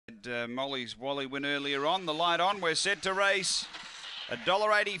Molly's Wally win earlier on. The light on. We're set to race.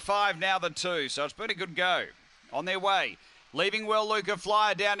 $1.85 now the two. So it's been a good go. On their way. Leaving well, Luca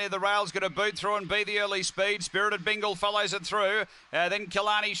Flyer down near the rails, going to boot through and be the early speed. Spirited Bingle follows it through. Then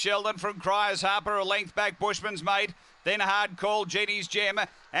Killarney Sheldon from Cryers Harper, a length back, Bushman's Mate. Then Hard Call, Jeannie's Gem,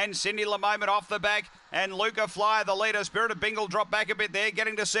 and Cindy LaMoment off the back. And Luca Flyer, the leader. Spirited Bingle dropped back a bit there,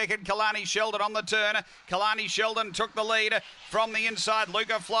 getting to second. Killarney Sheldon on the turn. Killarney Sheldon took the lead from the inside.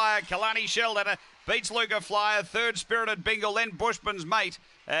 Luca Flyer, Killarney Sheldon beats Luca Flyer. Third, Spirited Bingle, then Bushman's Mate.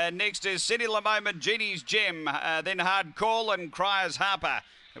 Next is Cindy LaMoment, Jeannie's Gem, then Hard Call and Cryers Harper.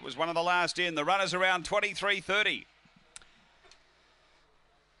 It was one of the last in. The runners around 23.30.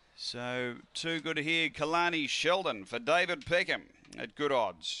 So, too good here. Killarney Sheldon for David Peckham at good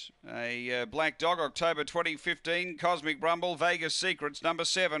odds. A Black Dog, October 2015. Cosmic Rumble, Vegas Secrets, number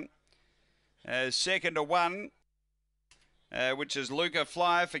 7. Second to 1, which is Luca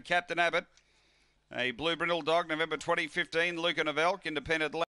Flyer for Captain Abbott. A Blue Brindle Dog, November 2015. Luca Novelk, Independent